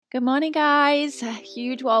Good morning, guys.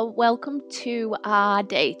 Huge welcome to our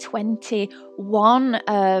day 21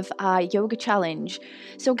 of our yoga challenge.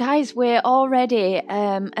 So, guys, we're already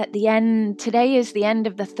at the end. Today is the end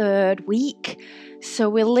of the third week. So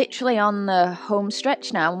we're literally on the home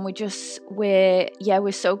stretch now, and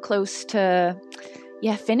we're so close to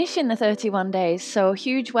finishing the 31 days. So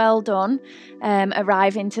huge well done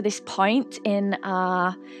arriving to this point in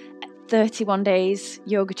our 31 days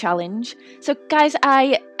yoga challenge. So guys,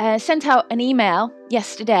 I sent out an email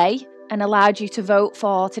yesterday and allowed you to vote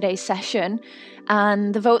for today's session,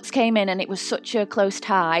 and the votes came in and it was such a close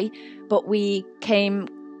tie, but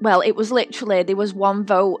it was literally, there was one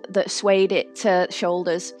vote that swayed it to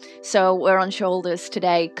shoulders. So we're on shoulders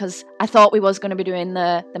today because I thought we was going to be doing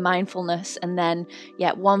the mindfulness, and then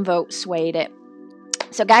one vote swayed it.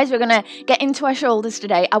 So guys, we're going to get into our shoulders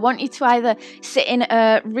today. I want you to either sit in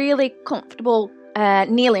a really comfortable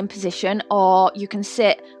kneeling position, or you can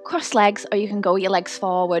sit cross legs, or you can go your legs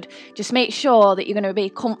forward. Just make sure that you're going to be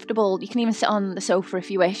comfortable. You can even sit on the sofa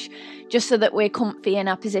if you wish, just so that we're comfy in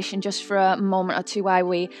our position just for a moment or two while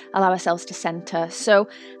we allow ourselves to center. So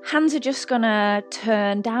hands are just going to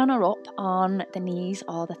turn down or up on the knees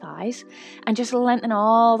or the thighs, and just lengthen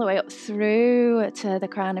all the way up through to the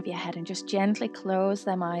crown of your head, and just gently close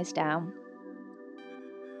them eyes down.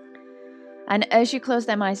 And as you close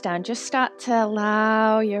them eyes down, just start to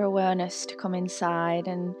allow your awareness to come inside.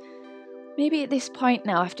 And maybe at this point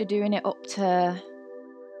now, after doing it up to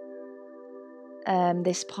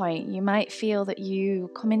this point, you might feel that you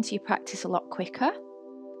come into your practice a lot quicker.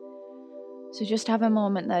 So just have a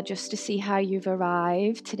moment there just to see how you've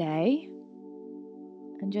arrived today.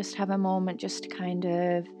 And just have a moment just to kind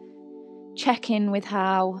of check in with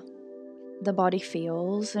how the body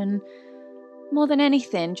feels. And more than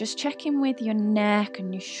anything, just check in with your neck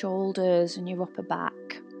and your shoulders and your upper back.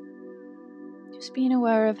 Just being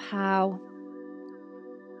aware of how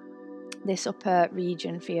this upper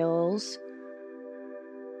region feels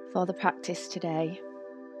for the practice today.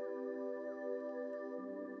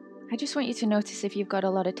 I just want you to notice if you've got a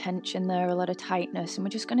lot of tension there, a lot of tightness, and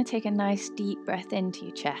we're just going to take a nice deep breath into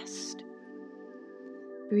your chest.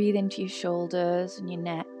 Breathe into your shoulders and your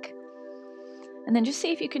neck. And then just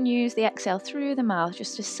see if you can use the exhale through the mouth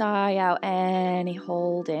just to sigh out any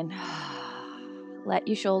holding. Let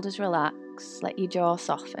your shoulders relax. Let your jaw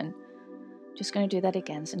soften. Just going to do that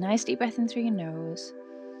again. So nice deep breath in through your nose.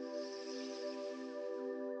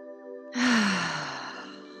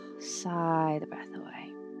 Sigh the breath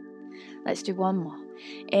away. Let's do one more.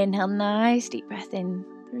 Inhale, nice deep breath in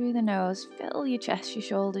through the nose. Fill your chest, your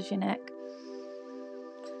shoulders, your neck.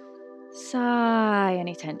 Sigh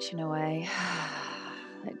any tension away.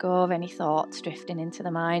 Let go of any thoughts drifting into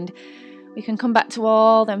the mind. We can come back to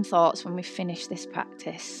all them thoughts when we finish this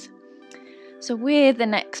practice. So with the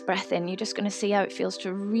next breath in, you're just going to see how it feels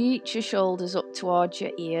to reach your shoulders up towards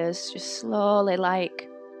your ears. Just slowly, like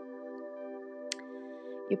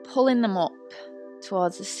you're pulling them up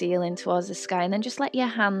towards the ceiling, towards the sky. And then just let your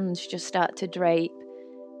hands just start to drape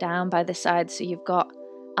down by the side. So you've got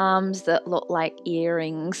arms that look like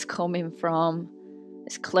earrings coming from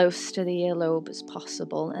as close to the earlobe as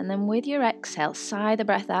possible. And then with your exhale, sigh the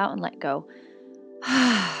breath out and let go.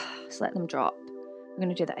 Just let them drop. We're going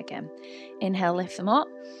to do that again. Inhale, lift them up.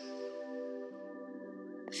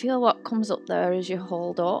 Feel what comes up there as you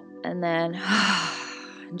hold up, and then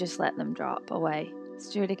and just let them drop away. Let's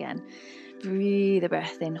do it again. Breathe the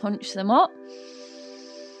breath in, hunch them up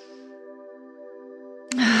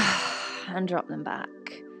and drop them back.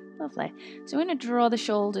 Lovely. So we're going to draw the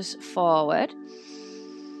shoulders forward.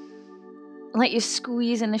 Let you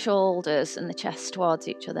squeeze in the shoulders and the chest towards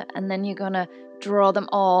each other, and then you're going to draw them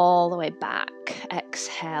all the way back.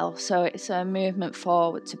 Exhale. So it's a movement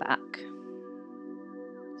forward to back.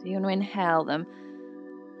 So you're going to inhale them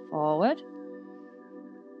forward,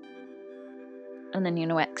 and then you're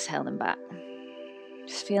going to exhale them back.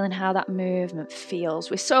 Just feeling how that movement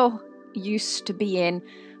feels. We're so used to being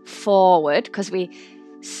forward because we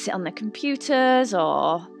sit on the computers,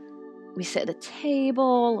 or we sit at the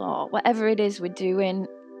table, or whatever it is we're doing.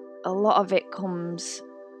 A lot of it comes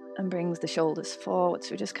and brings the shoulders forward.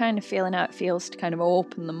 So we're just kind of feeling how it feels to kind of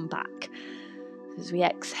open them back. As we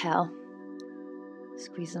exhale,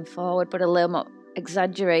 squeeze them forward, but a little more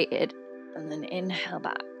exaggerated. And then inhale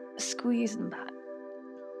back, squeeze them back.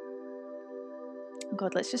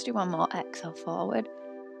 Good, let's just do one more. Exhale forward.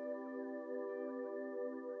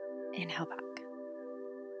 Inhale back.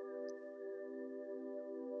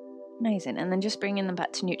 Amazing. And then just bringing them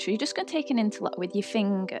back to neutral. You're just going to take an interlock with your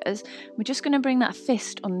fingers. We're just going to bring that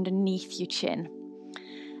fist underneath your chin.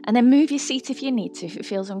 And then move your seat if you need to, if it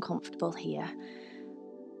feels uncomfortable here.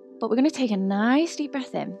 But we're going to take a nice deep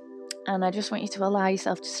breath in. And I just want you to allow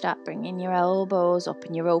yourself to start bringing your elbows up,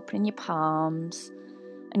 and you're opening your palms.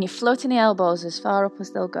 And you're floating the elbows as far up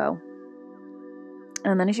as they'll go.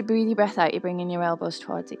 And then as you breathe your breath out, you're bringing your elbows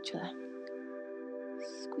towards each other.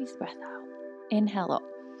 Squeeze the breath out. Inhale up.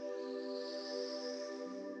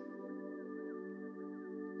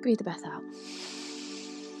 Breathe the breath out.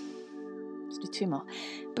 Let's do 2 more.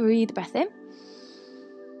 Breathe the breath in.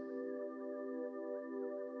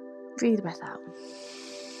 Breathe the breath out.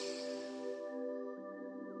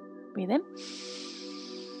 Breathe in.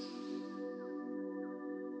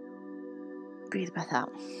 Breathe the breath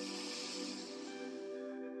out.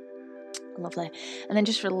 Lovely. And then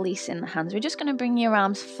just releasing the hands. We're just going to bring your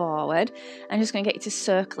arms forward. I'm just going to get you to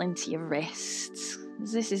circle into your wrists.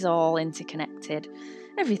 This is all interconnected.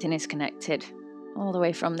 Everything is connected. All the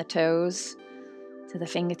way from the toes to the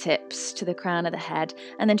fingertips to the crown of the head.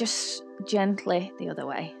 And then just gently the other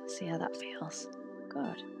way. See how that feels.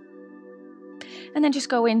 Good. And then just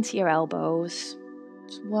go into your elbows.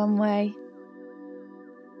 Just one way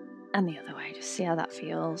and the other way. Just see how that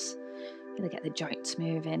feels. Really get the joints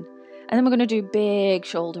moving. And then we're going to do big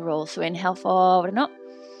shoulder rolls. So inhale forward and up.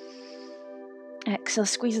 Exhale,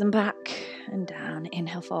 squeeze them back and down.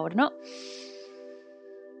 Inhale forward and up.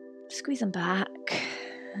 Squeeze them back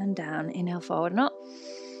and down. Inhale forward and up.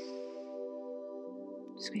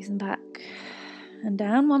 Squeeze them back and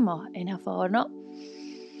down. One more. Inhale forward and up.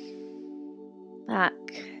 Back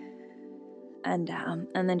and down.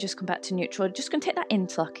 And then just come back to neutral. Just going to take that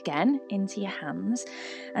interlock again into your hands.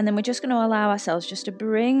 And then we're just going to allow ourselves just to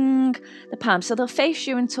bring the palms. So they'll face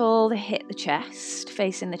you until they hit the chest,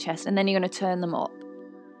 facing the chest. And then you're going to turn them up.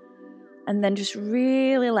 And then just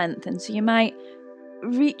really lengthen. So you might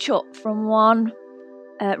reach up from one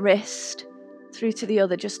wrist through to the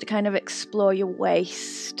other just to kind of explore your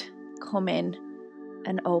waist coming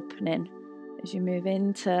and opening as you move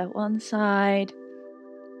into one side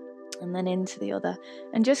and then into the other.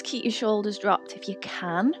 And just keep your shoulders dropped if you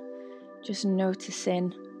can. Just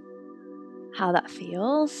noticing how that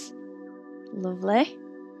feels. Lovely.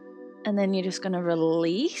 And then you're just going to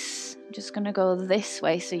release. Just going to go this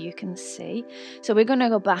way so you can see. So we're going to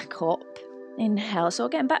go back up. Inhale. So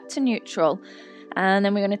again, back to neutral. And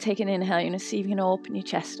then we're going to take an inhale. You're going to see if you can open your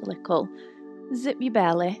chest a little. Zip your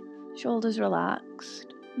belly. Shoulders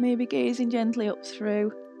relaxed. Maybe gazing gently up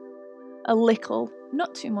through. A little.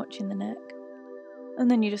 Not too much in the neck.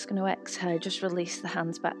 And then you're just going to exhale. Just release the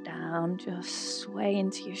hands back down. Just sway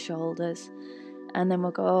into your shoulders. And then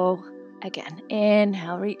we'll go again.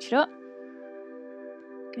 Inhale. Reach it up.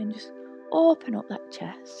 Again, just open up that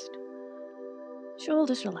chest.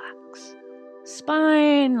 Shoulders relax.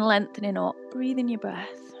 Spine lengthening up. Breathe in your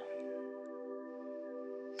breath.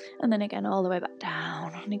 And then again, all the way back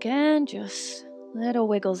down. And again, just little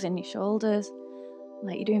wiggles in your shoulders.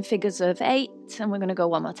 Like you're doing figures of 8. And we're going to go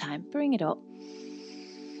one more time. Bring it up.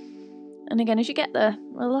 And again, as you get there,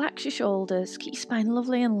 relax your shoulders. Keep your spine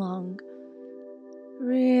lovely and long.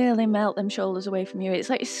 Really melt them shoulders away from you.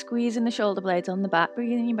 It's like you're squeezing the shoulder blades on the back.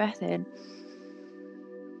 Breathing your breath in.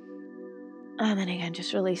 And then again,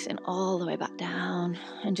 just releasing all the way back down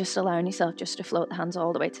and just allowing yourself just to float the hands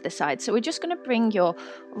all the way to the side. So we're just going to bring your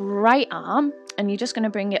right arm and you're just going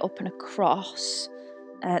to bring it up and across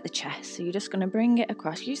the chest. So you're just going to bring it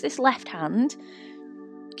across. Use this left hand.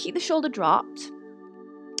 Keep the shoulder dropped.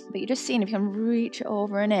 But you're just seeing if you can reach it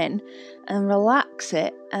over and in and relax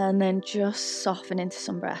it and then just soften into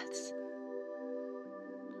some breaths.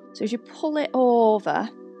 So as you pull it over,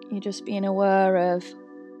 you're just being aware of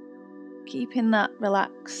keeping that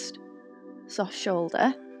relaxed, soft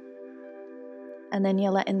shoulder. And then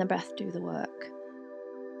you're letting the breath do the work.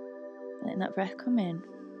 Letting that breath come in.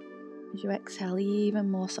 As you exhale,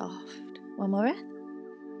 even more soft. One more breath.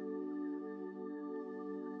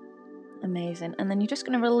 Amazing. And then you're just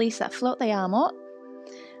going to release that. Float the arm up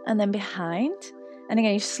and then behind. And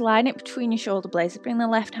again, you slide it between your shoulder blades. Bring the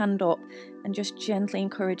left hand up and just gently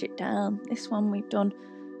encourage it down. This one we've done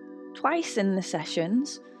twice in the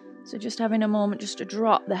sessions. So just having a moment just to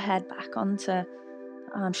drop the head back onto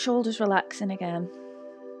shoulders relaxing again.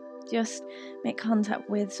 Just make contact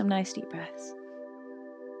with some nice deep breaths.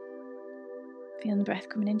 Feeling the breath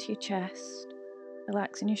coming into your chest.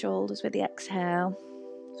 Relaxing your shoulders with the exhale.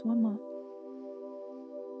 So one more.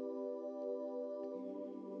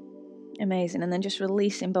 Amazing. And then just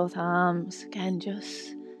releasing both arms. Again,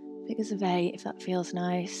 just figures of 8 if that feels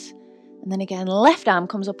nice. And then again, left arm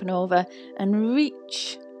comes up and over and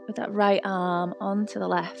reach with that right arm onto the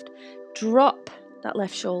left. Drop that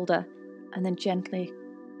left shoulder and then gently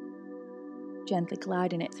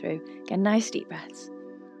gliding it through. Again, nice deep breaths.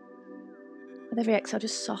 With every exhale,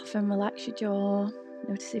 just soften, relax your jaw.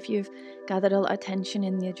 Notice if you've gathered a lot of tension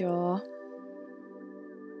in your jaw.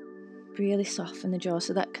 Really soften the jaw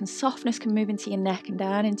so that softness can move into your neck and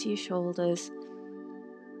down into your shoulders.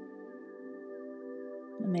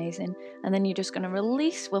 Amazing. And then you're just going to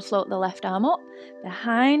release. We'll float the left arm up,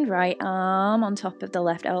 behind right arm on top of the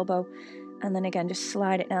left elbow. And then again, just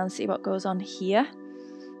slide it down, see what goes on here.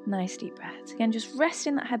 Nice deep breaths. Again, just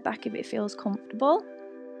resting that head back if it feels comfortable.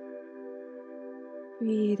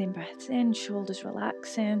 Breathing breaths in, shoulders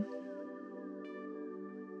relaxing.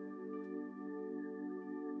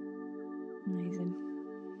 Amazing.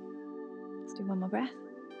 Let's do one more breath.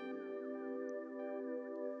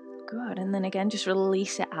 Good, and then again, just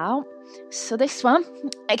release it out. So this one,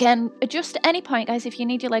 again, adjust at any point, guys. If you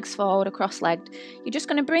need your legs forward or cross-legged, you're just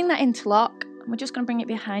going to bring that interlock, and we're just going to bring it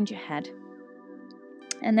behind your head.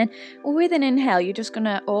 And then with an inhale, you're just going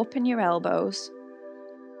to open your elbows,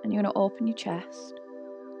 and you're going to open your chest.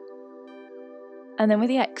 And then with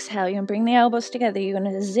the exhale, you're going to bring the elbows together, you're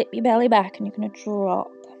going to zip your belly back, and you're going to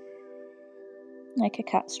drop. Like a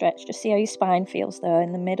cat stretch. Just see how your spine feels there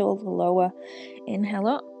in the middle, the lower. Inhale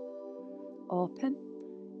up. Open.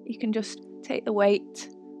 You can just take the weight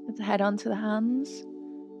of the head onto the hands.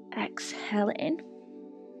 Exhale in.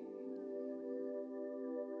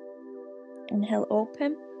 Inhale,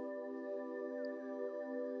 open.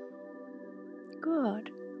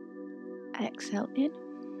 Good. Exhale in.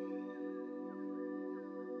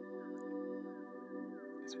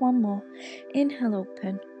 Just one more. Inhale,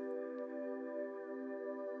 open.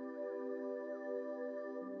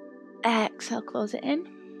 Exhale, close it in.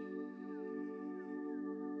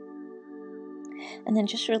 And then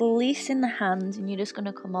just releasing the hands, and you're just going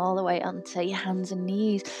to come all the way onto your hands and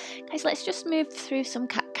knees. Guys, let's just move through some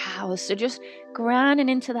cat-cows. So just grounding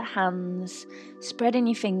into the hands, spreading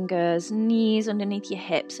your fingers, knees underneath your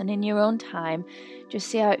hips, and in your own time, just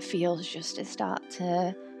see how it feels just to start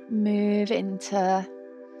to move into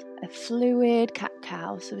a fluid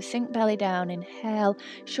cat-cow. So we sink belly down, inhale,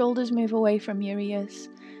 shoulders move away from your ears.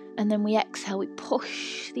 And then we exhale, we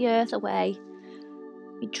push the earth away.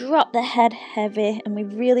 We drop the head heavy, and we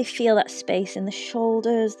really feel that space in the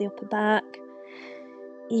shoulders, the upper back,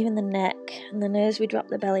 even the neck. And then as we drop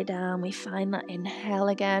the belly down, we find that inhale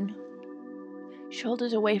again.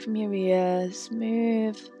 Shoulders away from your ears,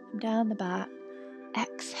 move down the back.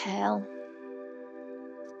 Exhale.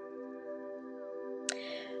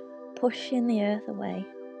 Pushing the earth away.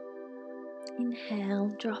 Inhale,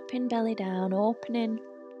 dropping belly down, opening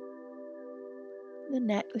the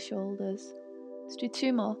neck, the shoulders. Let's do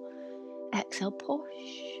two more. Exhale, push.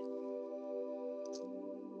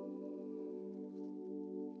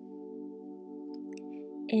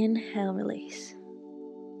 Inhale, release.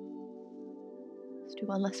 Let's do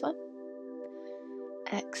one last one.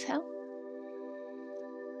 Exhale.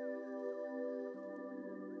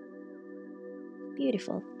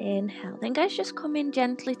 Beautiful. Inhale. Then guys, just come in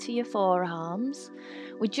gently to your forearms.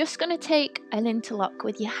 We're just going to take an interlock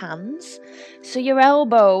with your hands. So your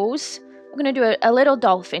elbows, we're going to do a little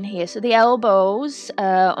dolphin here. So the elbows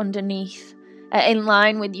underneath, in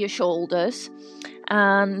line with your shoulders.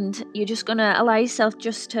 And you're just going to allow yourself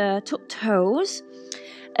just to tuck toes.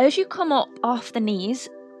 As you come up off the knees,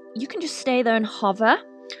 you can just stay there and hover.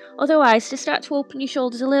 Otherwise, to start to open your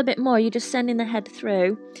shoulders a little bit more, you're just sending the head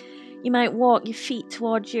through. You might walk your feet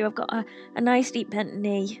towards you. I've got a nice deep bent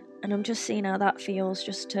knee, and I'm just seeing how that feels,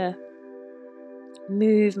 just to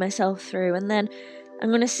move myself through. And then I'm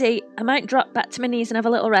going to see, I might drop back to my knees and have a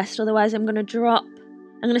little rest. Otherwise, I'm going to drop.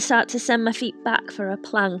 I'm going to start to send my feet back for a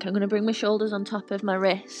plank. I'm going to bring my shoulders on top of my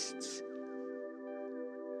wrists.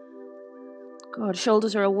 Good,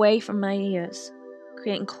 shoulders are away from my ears,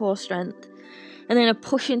 creating core strength. And then I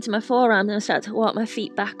push into my forearms and I start to walk my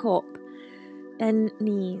feet back up. Bend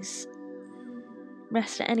knees.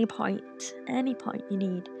 Rest at any point you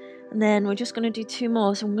need. And then we're just going to do two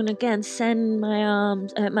more. So I'm going to again send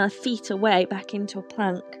my feet away back into a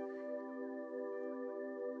plank.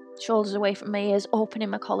 Shoulders away from my ears, opening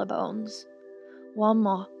my collarbones. One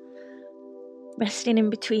more. Resting in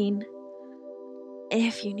between.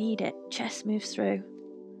 If you need it, chest moves through.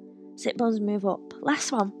 Sit bones move up.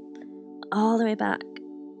 Last one. All the way back.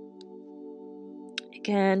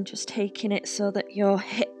 Again, just taking it so that your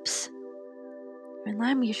hips are in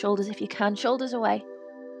line with your shoulders if you can. Shoulders away.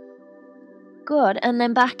 Good. And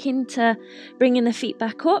then back into bringing the feet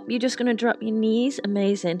back up. You're just going to drop your knees.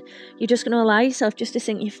 Amazing. You're just going to allow yourself just to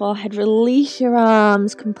sink your forehead. Release your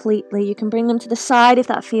arms completely. You can bring them to the side if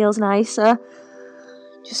that feels nicer.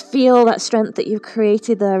 Just feel that strength that you've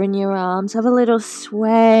created there in your arms. Have a little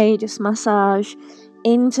sway. Just massage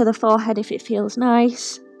into the forehead if it feels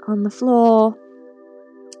nice. On the floor.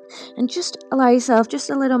 And just allow yourself just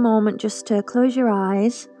a little moment just to close your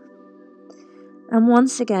eyes. And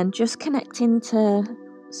once again, just connect into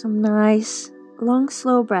some nice, long,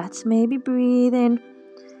 slow breaths. Maybe breathing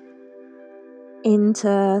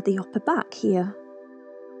into the upper back here.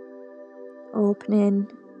 Opening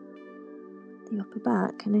the upper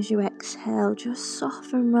back. And as you exhale, just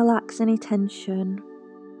soften, relax any tension.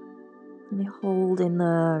 Any hold in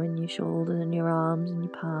there in your shoulders and your arms and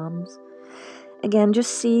your palms. Again,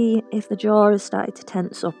 just see if the jaw has started to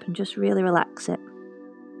tense up and just really relax it.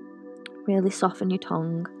 Really soften your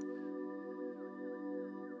tongue.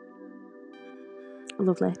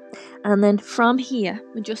 Lovely. And then from here,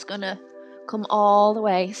 we're just going to come all the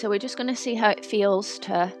way. So we're just going to see how it feels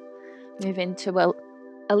to move into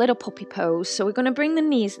a little puppy pose. So we're going to bring the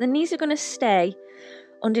knees. The knees are going to stay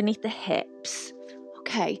underneath the hips.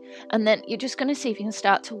 Okay. And then you're just going to see if you can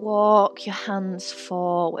start to walk your hands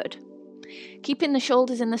forward. Keeping the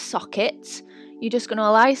shoulders in the sockets. You're just going to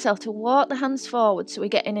allow yourself to walk the hands forward. So we're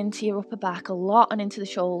getting into your upper back a lot and into the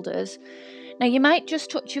shoulders. Now you might just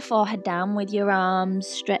touch your forehead down with your arms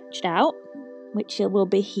stretched out, which will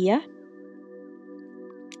be here.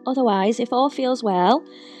 Otherwise, if all feels well,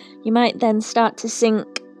 you might then start to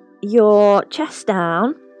sink your chest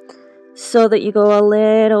down so that you go a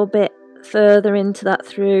little bit further into that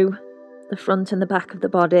through the front and the back of the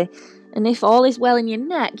body. And if all is well in your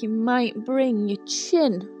neck, you might bring your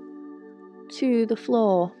chin to the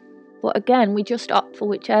floor. But again, we just opt for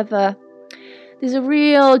whichever. There's a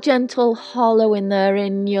real gentle hollow in there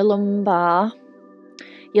in your lumbar.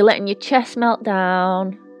 You're letting your chest melt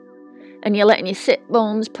down and you're letting your sit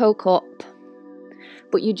bones poke up.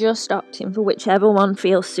 But you're just opting for whichever one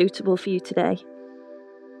feels suitable for you today.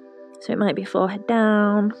 So it might be forehead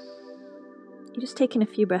down. You're just taking a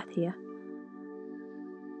few breaths here.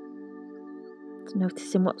 Just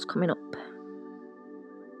noticing what's coming up.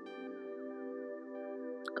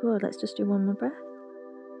 Good, let's just do one more breath.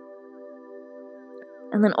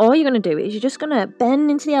 And then all you're going to do is you're just going to bend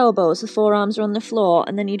into the elbows, the forearms are on the floor,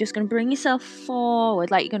 and then you're just going to bring yourself forward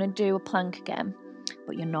like you're going to do a plank again,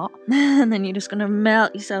 but you're not. And then you're just going to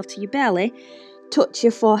melt yourself to your belly, touch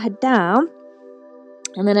your forehead down,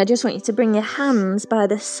 and then I just want you to bring your hands by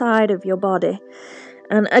the side of your body.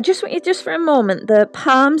 And I just want you, just for a moment, the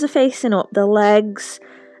palms are facing up, the legs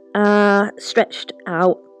are stretched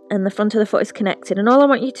out, and the front of the foot is connected. And all I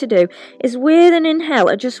want you to do is with an inhale,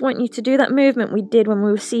 I just want you to do that movement we did when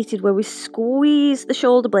we were seated, where we squeeze the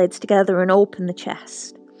shoulder blades together and open the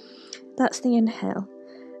chest. That's the inhale.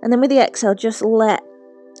 And then with the exhale, just let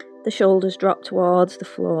the shoulders drop towards the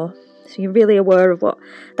floor. So you're really aware of what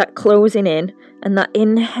that closing in, and that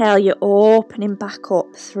inhale, you're opening back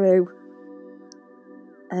up through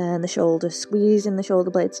the shoulders, squeezing the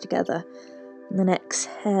shoulder blades together. And then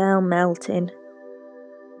exhale, melting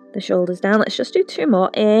the shoulders down. Let's just do two more.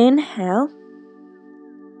 Inhale.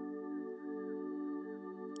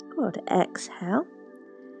 Good. Exhale.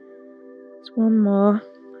 Just one more.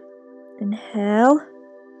 Inhale.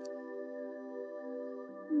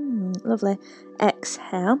 Lovely.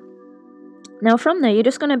 Exhale. Now from there, you're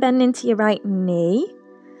just going to bend into your right knee.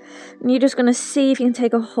 And you're just going to see if you can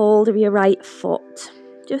take a hold of your right foot.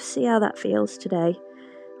 Just see how that feels today.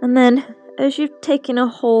 And then as you're taking a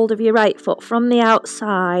hold of your right foot from the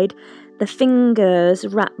outside, the fingers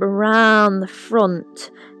wrap around the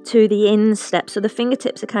front to the instep. So the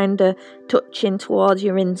fingertips are kind of touching towards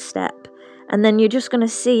your instep. And then you're just going to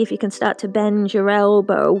see if you can start to bend your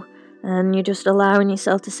elbow. And you're just allowing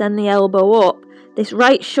yourself to send the elbow up. This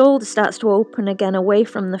right shoulder starts to open again away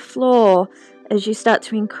from the floor as you start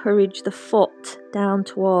to encourage the foot down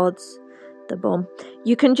towards the bum.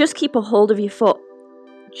 You can just keep a hold of your foot.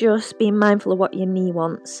 Just be mindful of what your knee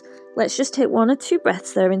wants. Let's just take one or two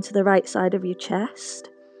breaths there into the right side of your chest.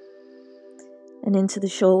 And into the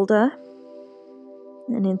shoulder.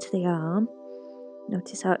 And into the arm.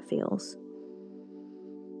 Notice how it feels.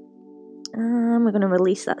 And we're going to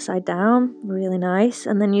release that side down. Really nice.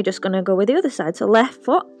 And then you're just going to go with the other side. So left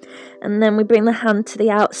foot. And then we bring the hand to the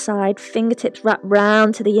outside. Fingertips wrap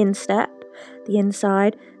round to the instep. The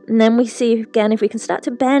inside. And then we see again if we can start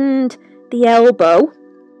to bend the elbow.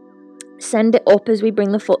 Send it up as we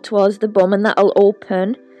bring the foot towards the bum. And that'll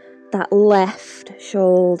open that left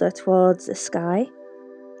shoulder towards the sky.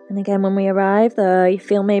 And again, when we arrive there, you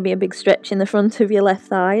feel maybe a big stretch in the front of your left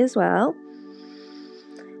thigh as well.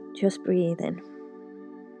 Just breathe in.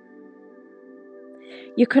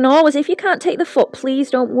 You can always, if you can't take the foot,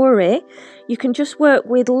 please don't worry. You can just work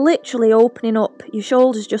with literally opening up your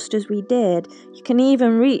shoulders just as we did. You can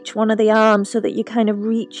even reach one of the arms so that you're kind of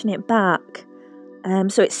reaching it back.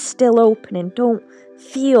 So it's still opening. Don't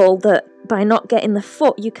feel that by not getting the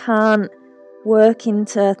foot, you can't work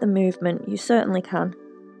into the movement. You certainly can.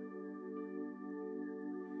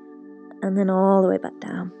 And then all the way back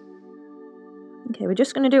down. Okay, we're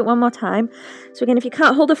just going to do it one more time. So again, if you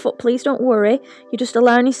can't hold a foot, please don't worry. You're just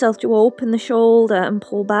allowing yourself to open the shoulder and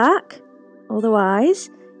pull back. Otherwise,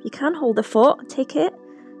 if you can hold the foot, take it,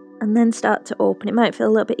 and then start to open. It might feel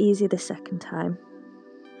a little bit easier the second time.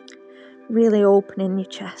 Really opening your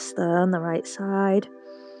chest there on the right side.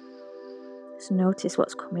 Just notice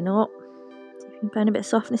what's coming up. See if you can find a bit of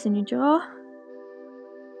softness in your jaw.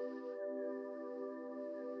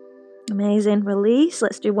 Amazing. Release.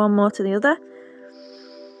 Let's do one more to the other.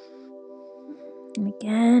 And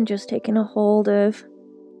again, just taking a hold of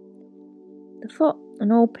the foot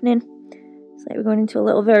and opening. It's like we're going into a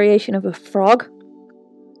little variation of a frog.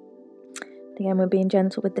 Again, we're being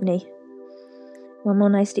gentle with the knee. One more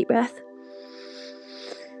nice deep breath.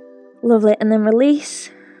 Lovely. And then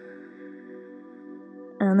release.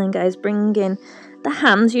 And then, guys, bring in the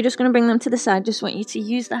hands. You're just going to bring them to the side. Just want you to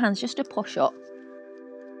use the hands just to push up.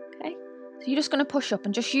 Okay? So you're just going to push up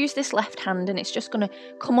and just use this left hand, and it's just going to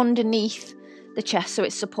come underneath the chest so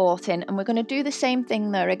it's supporting. And we're going to do the same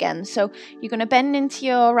thing there again. So you're going to bend into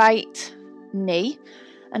your right knee.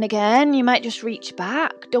 And again, you might just reach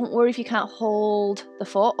back. Don't worry if you can't hold the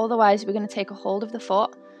foot. Otherwise, we're going to take a hold of the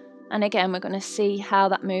foot. And again, we're going to see how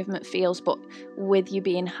that movement feels, but with you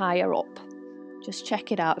being higher up. Just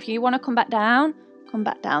check it out. If you want to come back down, come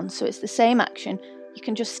back down. So it's the same action. You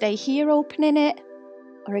can just stay here opening it.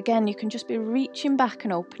 Or again, you can just be reaching back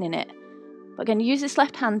and opening it. But again, use this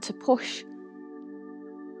left hand to push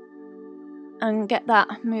and get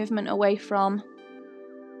that movement away from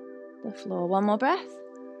the floor. One more breath.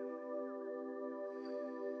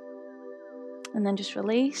 And then just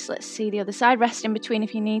release. Let's see the other side. Rest in between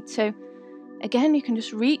if you need to. Again, you can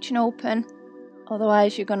just reach and open.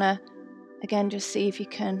 Otherwise, you're going to, again, just see if you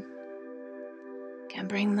can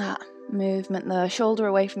bring that movement there. Shoulder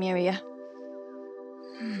away from your ear.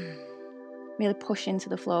 Really push into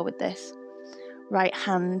the floor with this. Right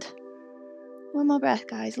hand. One more breath,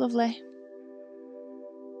 guys. Lovely.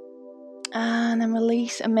 And then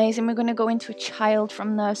release. Amazing. We're going to go into a child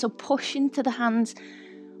from there. So push into the hands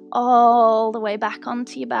all the way back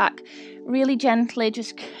onto your back. Really gently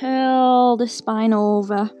just curl the spine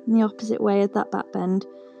over in the opposite way of that back bend.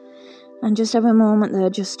 And just have a moment there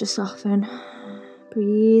just to soften.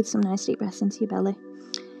 Breathe some nice deep breaths into your belly,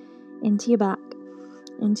 into your back,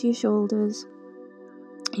 into your shoulders,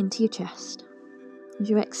 into your chest. As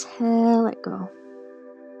you exhale, let go.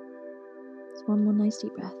 Just one more nice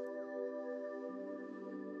deep breath.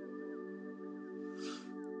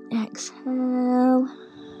 Exhale.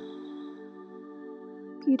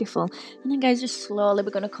 Beautiful. And then, guys, just slowly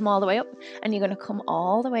we're going to come all the way up, and you're going to come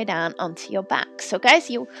all the way down onto your back. So, guys,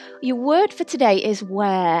 your word for today is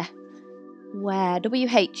where.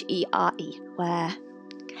 W-H-E-R-E. Where.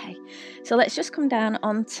 Okay. So let's just come down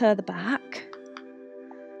onto the back.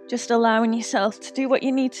 Just allowing yourself to do what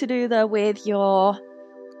you need to do there with your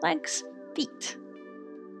legs, feet.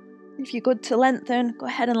 If you're good to lengthen, go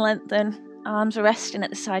ahead and lengthen. Arms are resting at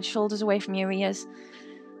the side, shoulders away from your ears.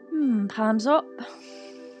 Palms up.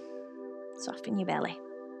 Soften your belly.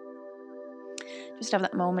 Just have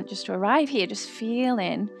that moment just to arrive here, just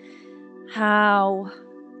feeling how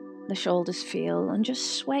the shoulders feel and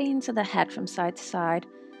just swaying to the head from side to side.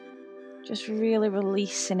 Just really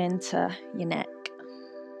releasing into your neck.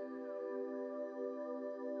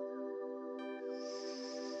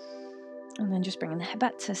 And then just bringing the head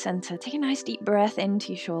back to center. Take a nice deep breath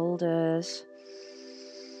into your shoulders,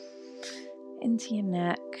 into your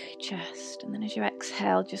neck, chest. And then as you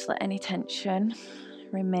exhale, just let any tension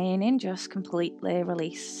remaining just completely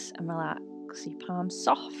release and relax. Your palms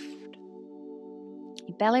soft,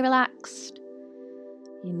 your belly relaxed,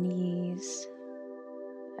 your knees,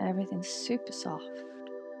 everything's super soft.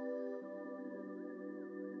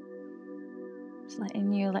 Just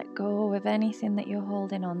letting you let go of anything that you're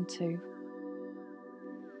holding on to.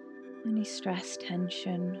 Any stress,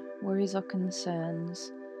 tension, worries or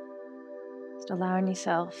concerns. Just allowing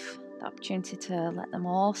yourself the opportunity to let them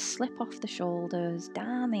all slip off the shoulders,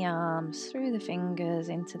 down the arms, through the fingers,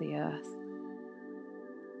 into the earth.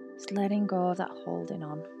 Just letting go of that holding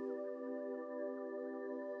on.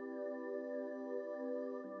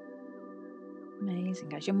 Amazing,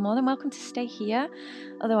 guys. You're more than welcome to stay here.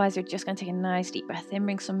 Otherwise, we're just going to take a nice deep breath in.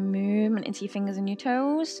 Bring some movement into your fingers and your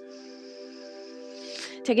toes.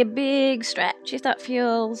 Take a big stretch if that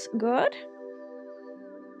feels good.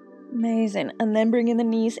 Amazing. And then bringing the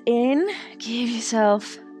knees in. Give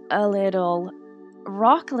yourself a little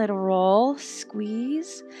rock, a little roll,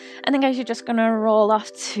 squeeze. And then guys, you're just going to roll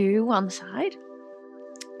off to one side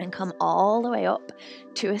and come all the way up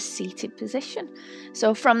to a seated position.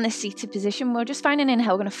 So from the seated position, we'll just find an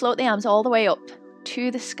inhale. We're going to float the arms all the way up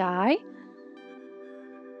to the sky.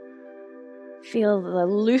 Feel the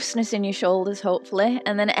looseness in your shoulders, hopefully.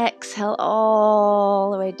 And then exhale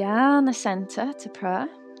all the way down the center to prayer.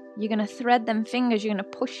 You're going to thread them fingers. You're going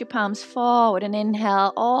to push your palms forward and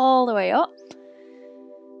inhale all the way up.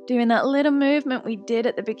 Doing that little movement we did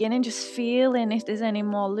at the beginning, just feeling if there's any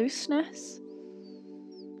more looseness.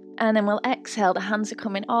 And then we'll exhale. The hands are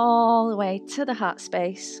coming all the way to the heart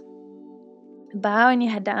space. Bowing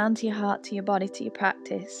your head down to your heart, to your body, to your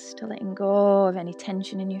practice, to letting go of any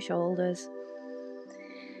tension in your shoulders.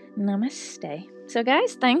 Namaste. So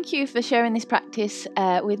guys, thank you for sharing this practice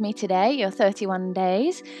with me today, your 31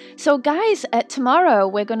 days. So guys, tomorrow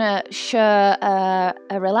we're going to share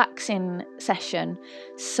a relaxing session.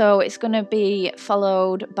 So it's going to be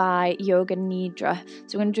followed by Yoga Nidra.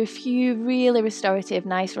 So we're going to do a few really restorative,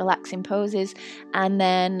 nice, relaxing poses. And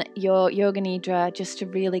then your Yoga Nidra, just to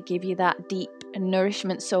really give you that deep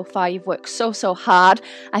nourishment. So far you've worked so hard.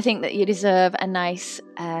 I think that you deserve a nice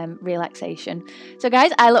relaxation. So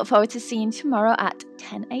guys, I look forward to seeing you tomorrow at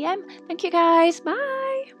 10 a.m. Thank you guys.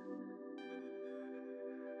 Bye.